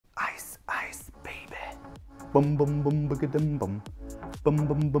Bum bum bum bum bum. Bum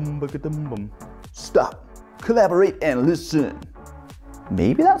bum bum bum bum. Stop, collaborate and listen.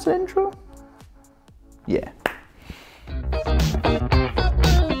 Maybe that's an intro? Yeah.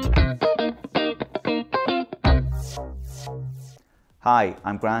 Hi,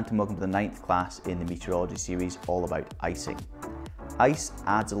 I'm Grant and welcome to the 9th class in the meteorology series all about icing. Ice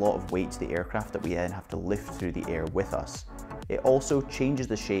adds a lot of weight to the aircraft that we then have to lift through the air with us. It also changes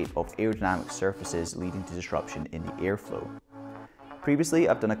the shape of aerodynamic surfaces, leading to disruption in the airflow. Previously,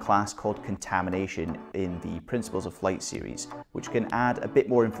 I've done a class called Contamination in the Principles of Flight series, which can add a bit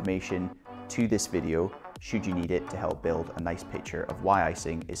more information to this video should you need it to help build a nice picture of why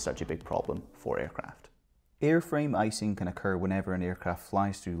icing is such a big problem for aircraft. Airframe icing can occur whenever an aircraft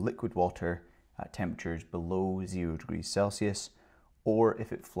flies through liquid water at temperatures below 0 degrees Celsius, or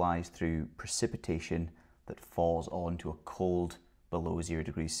if it flies through precipitation that falls onto a cold below 0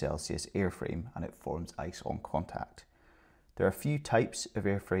 degrees Celsius airframe and it forms ice on contact. There are a few types of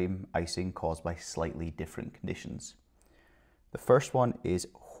airframe icing caused by slightly different conditions. The first one is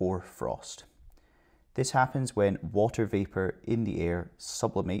hoarfrost. This happens when water vapor in the air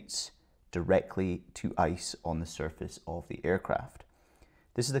sublimates directly to ice on the surface of the aircraft.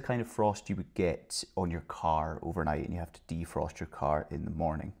 This is the kind of frost you would get on your car overnight and you have to defrost your car in the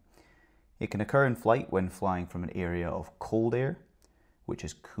morning. It can occur in flight when flying from an area of cold air, which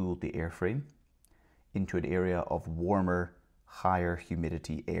has cooled the airframe, into an area of warmer, higher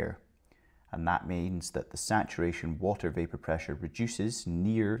humidity air. And that means that the saturation water vapor pressure reduces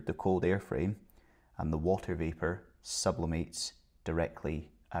near the cold airframe and the water vapor sublimates directly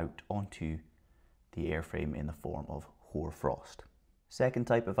out onto the airframe in the form of hoarfrost. Second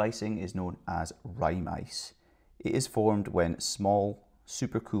type of icing is known as rime ice. It is formed when small,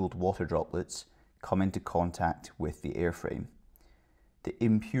 supercooled water droplets come into contact with the airframe. The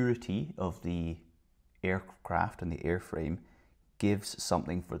impurity of the aircraft and the airframe gives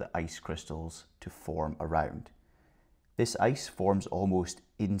something for the ice crystals to form around. This ice forms almost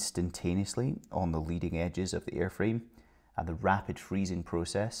instantaneously on the leading edges of the airframe, and the rapid freezing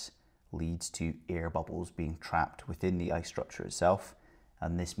process leads to air bubbles being trapped within the ice structure itself,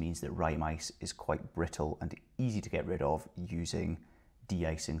 and this means that rime ice is quite brittle and easy to get rid of using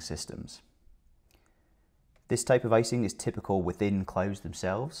de-icing systems. This type of icing is typical within clouds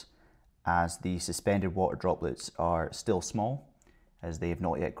themselves, as the suspended water droplets are still small, as they have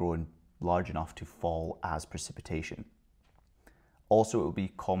not yet grown large enough to fall as precipitation. Also, it will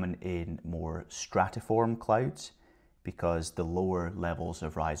be common in more stratiform clouds, because the lower levels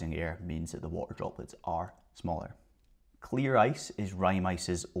of rising air means that the water droplets are smaller. Clear ice is rime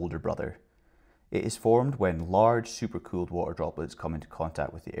ice's older brother. It is formed when large supercooled water droplets come into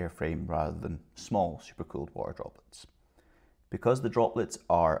contact with the airframe rather than small supercooled water droplets. Because the droplets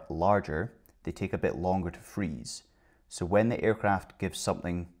are larger, they take a bit longer to freeze. So when the aircraft gives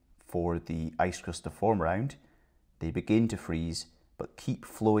something for the ice crystal to form around, they begin to freeze but keep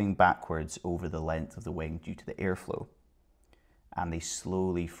flowing backwards over the length of the wing due to the airflow, and they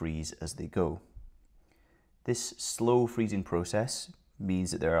slowly freeze as they go. This slow freezing process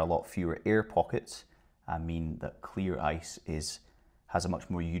means that there are a lot fewer air pockets and mean that clear ice has a much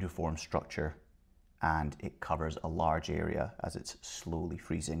more uniform structure and it covers a large area as it's slowly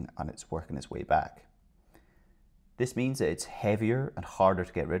freezing and it's working its way back. This means that it's heavier and harder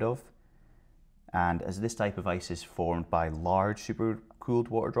to get rid of, and as this type of ice is formed by large supercooled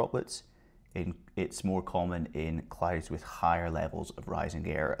water droplets, it's more common in clouds with higher levels of rising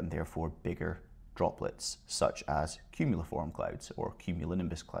air and therefore bigger droplets, such as cumuliform clouds or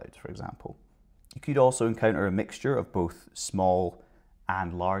cumulonimbus clouds, for example. You could also encounter a mixture of both small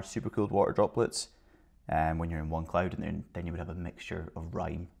and large supercooled water droplets when you're in one cloud, and then you would have a mixture of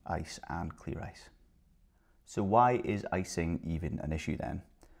rime ice and clear ice. So why is icing even an issue then?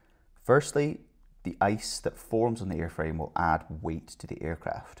 Firstly, the ice that forms on the airframe will add weight to the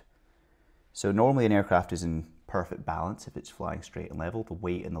aircraft. So normally an aircraft is in perfect balance if it's flying straight and level. The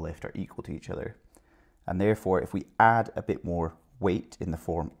weight and the lift are equal to each other. And therefore, if we add a bit more weight in the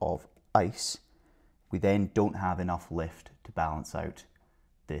form of ice, we then don't have enough lift to balance out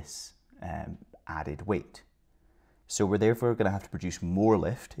this added weight. So we're therefore going to have to produce more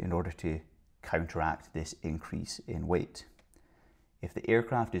lift in order to counteract this increase in weight. If the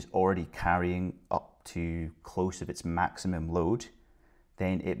aircraft is already carrying up to close to its maximum load,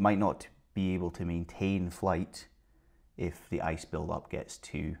 then it might not be able to maintain flight if the ice buildup gets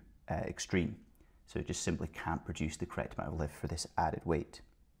too extreme. So it just simply can't produce the correct amount of lift for this added weight.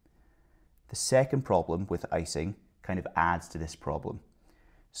 The second problem with icing kind of adds to this problem.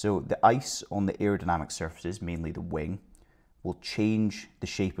 So the ice on the aerodynamic surfaces, mainly the wing, will change the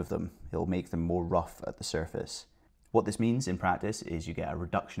shape of them. It will make them more rough at the surface. What this means in practice is you get a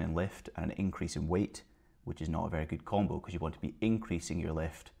reduction in lift and an increase in weight, which is not a very good combo because you want to be increasing your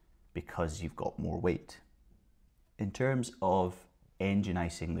lift because you've got more weight. In terms of engine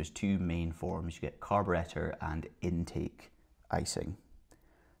icing, there's two main forms. You get carburetor and intake icing.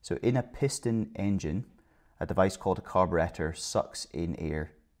 So in a piston engine, a device called a carburetor sucks in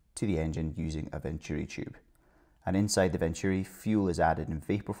air to the engine using a venturi tube. And inside the venturi, fuel is added in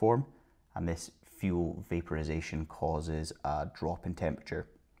vapor form, and this fuel vaporization causes a drop in temperature.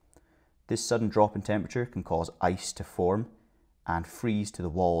 This sudden drop in temperature can cause ice to form and freeze to the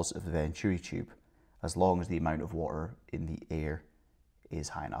walls of the venturi tube, as long as the amount of water in the air is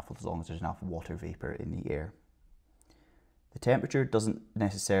high enough, as long as there's enough water vapor in the air. The temperature doesn't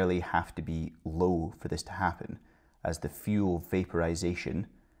necessarily have to be low for this to happen, as the fuel vaporization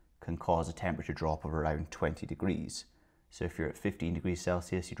can cause a temperature drop of around 20 degrees. So if you're at 15 degrees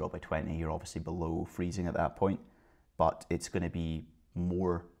Celsius, you drop by 20, you're obviously below freezing at that point, but it's going to be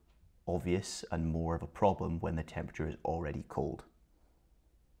more obvious and more of a problem when the temperature is already cold.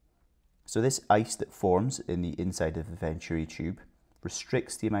 So this ice that forms in the inside of the venturi tube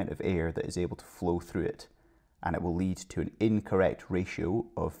restricts the amount of air that is able to flow through it, and it will lead to an incorrect ratio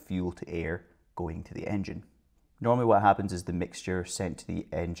of fuel to air going to the engine. Normally what happens is the mixture sent to the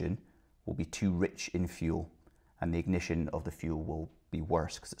engine will be too rich in fuel, and the ignition of the fuel will be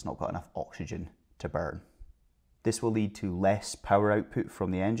worse because it's not got enough oxygen to burn. This will lead to less power output from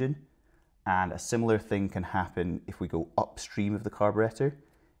the engine, and a similar thing can happen if we go upstream of the carburetor.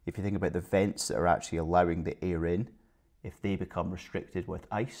 If you think about the vents that are actually allowing the air in, if they become restricted with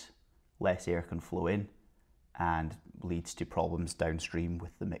ice, less air can flow in and leads to problems downstream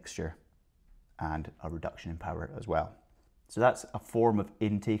with the mixture and a reduction in power as well. So that's a form of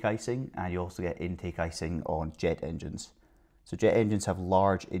intake icing, and you also get intake icing on jet engines. So jet engines have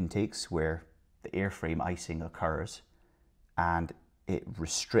large intakes where the airframe icing occurs, and it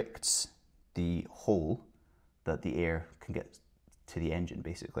restricts the hole that the air can get to the engine,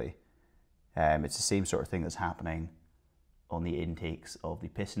 basically. It's the same sort of thing that's happening on the intakes of the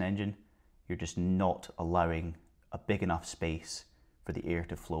piston engine. You're just not allowing a big enough space for the air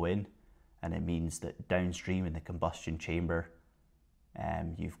to flow in, and it means that downstream in the combustion chamber,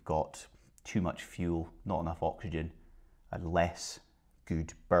 you've got too much fuel, not enough oxygen, a less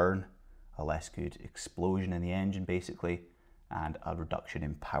good burn, a less good explosion in the engine basically, and a reduction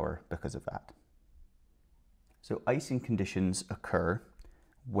in power because of that. So icing conditions occur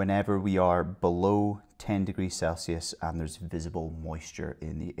whenever we are below 10 degrees Celsius and there's visible moisture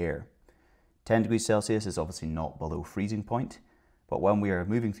in the air. 10 degrees Celsius is obviously not below freezing point, but when we are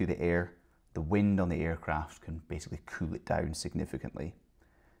moving through the air, the wind on the aircraft can basically cool it down significantly.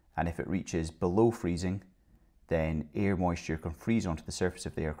 And if it reaches below freezing, then air moisture can freeze onto the surface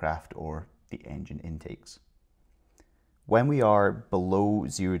of the aircraft or the engine intakes. When we are below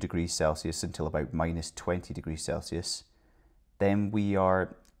 0 degrees Celsius until about minus 20 degrees Celsius, then we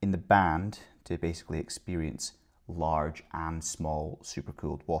are in the band to basically experience large and small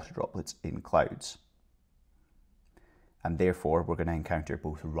supercooled water droplets in clouds. And therefore we're going to encounter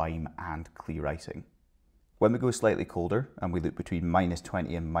both rime and clear icing. When we go slightly colder and we look between minus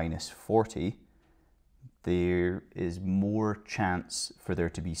 20 and minus 40, there is more chance for there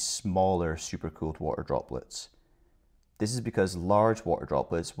to be smaller supercooled water droplets. This is because large water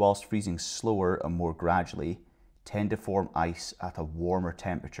droplets, whilst freezing slower and more gradually, tend to form ice at a warmer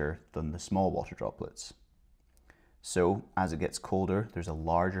temperature than the small water droplets. So as it gets colder, there's a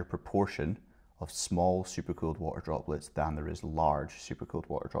larger proportion of small supercooled water droplets than there is large supercooled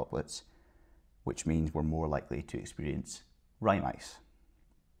water droplets, which means we're more likely to experience rime ice.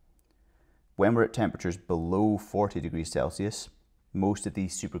 When we're at temperatures below 40 degrees Celsius, most of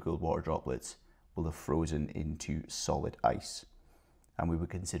these supercooled water droplets will have frozen into solid ice, and we would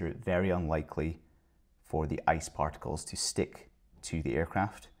consider it very unlikely for the ice particles to stick to the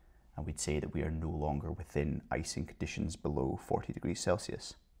aircraft, and we'd say that we are no longer within icing conditions below 40 degrees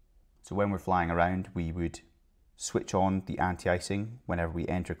Celsius. So when we're flying around, we would switch on the anti-icing whenever we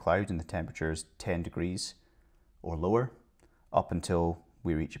enter clouds and the temperature is 10 degrees or lower, up until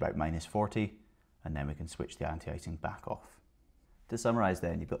we reach about minus 40, and then we can switch the anti-icing back off. To summarise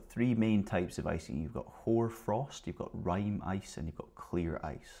then, you've got three main types of icing. You've got hoar frost, you've got rime ice, and you've got clear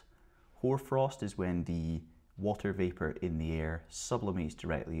ice. Hoar frost is when the water vapour in the air sublimates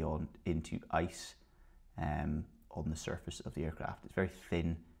directly into ice on the surface of the aircraft. It's very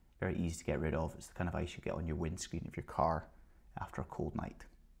thin, very easy to get rid of. It's the kind of ice you get on your windscreen of your car after a cold night.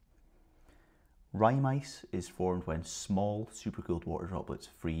 Rime ice is formed when small supercooled water droplets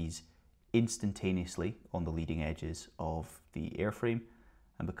freeze instantaneously on the leading edges of the airframe,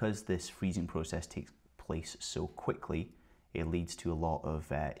 and because this freezing process takes place so quickly, it leads to a lot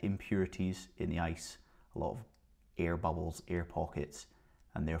of impurities in the ice, a lot of air bubbles, air pockets,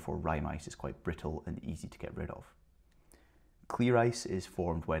 and therefore rime ice is quite brittle and easy to get rid of. Clear ice is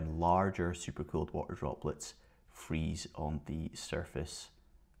formed when larger supercooled water droplets freeze on the surface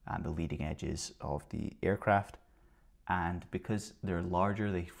and the leading edges of the aircraft, and because they're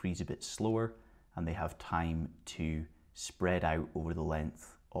larger they freeze a bit slower and they have time to spread out over the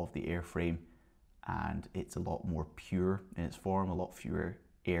length of the airframe, and it's a lot more pure in its form, a lot fewer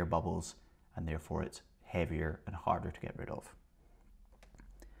air bubbles, and therefore it's heavier and harder to get rid of.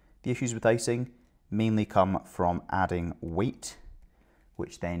 The issues with icing mainly come from adding weight,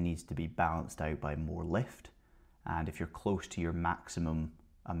 which then needs to be balanced out by more lift. And if you're close to your maximum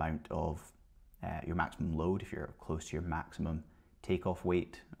amount of your maximum load, if you're close to your maximum takeoff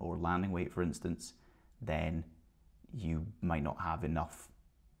weight or landing weight, for instance, then you might not have enough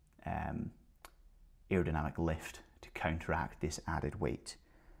aerodynamic lift to counteract this added weight.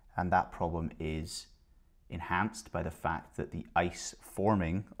 And that problem is enhanced by the fact that the ice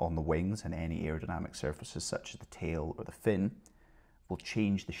forming on the wings and any aerodynamic surfaces such as the tail or the fin will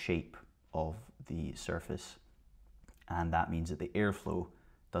change the shape of the surface, and that means that the airflow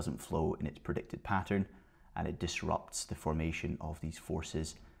doesn't flow in its predicted pattern, and it disrupts the formation of these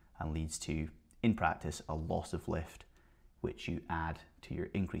forces and leads to, in practice, a loss of lift, which you add to your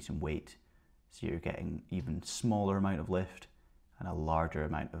increase in weight, so you're getting even smaller amount of lift and a larger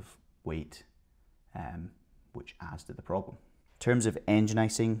amount of weight, which adds to the problem. In terms of engine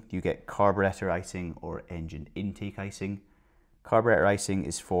icing, you get carburetor icing or engine intake icing. Carburetor icing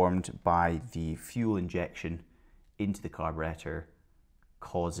is formed by the fuel injection into the carburetor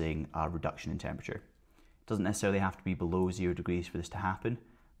causing a reduction in temperature. It doesn't necessarily have to be below 0 degrees for this to happen,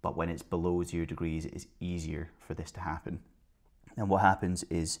 but when it's below 0 degrees, it is easier for this to happen. And what happens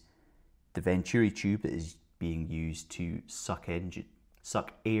is the venturi tube that is being used to suck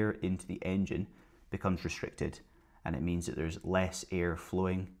air into the engine becomes restricted, and it means that there's less air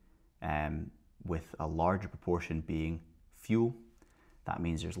flowing, with a larger proportion being fuel. That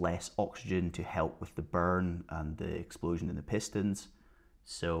means there's less oxygen to help with the burn and the explosion in the pistons,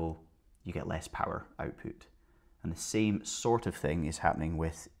 so you get less power output. And the same sort of thing is happening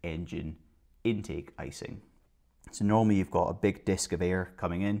with engine intake icing. So normally you've got a big disc of air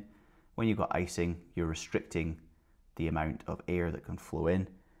coming in. When you've got icing, you're restricting the amount of air that can flow in,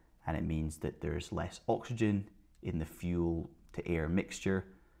 and it means that there's less oxygen in the fuel to air mixture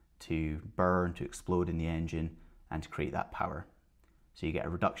to burn, to explode in the engine, and to create that power. So you get a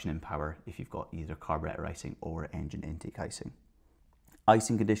reduction in power if you've got either carburetor icing or engine intake icing.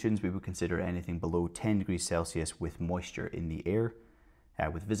 Icing conditions, we would consider anything below 10 degrees Celsius with moisture in the air,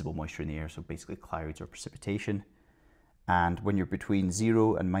 with visible moisture in the air, so basically clouds or precipitation. And when you're between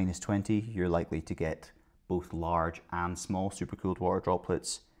 0 and -20, you're likely to get both large and small supercooled water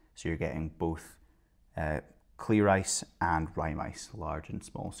droplets. So you're getting both clear ice and rime ice, large and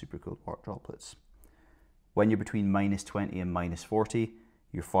small supercooled water droplets. When you're between -20 and -40,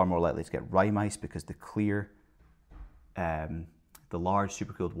 you're far more likely to get rime ice because the large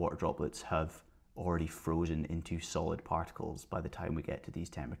supercooled water droplets have already frozen into solid particles by the time we get to these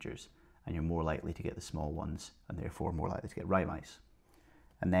temperatures, and you're more likely to get the small ones and therefore more likely to get rime ice.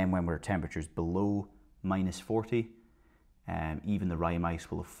 And then when we're at temperatures below -40, even the rime ice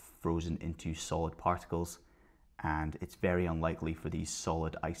will have frozen into solid particles, and it's very unlikely for these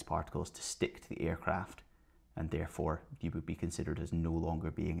solid ice particles to stick to the aircraft, and therefore you would be considered as no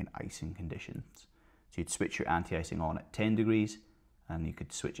longer being in icing conditions. So you'd switch your anti-icing on at 10 degrees, and you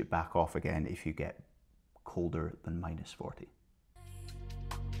could switch it back off again if you get colder than -40.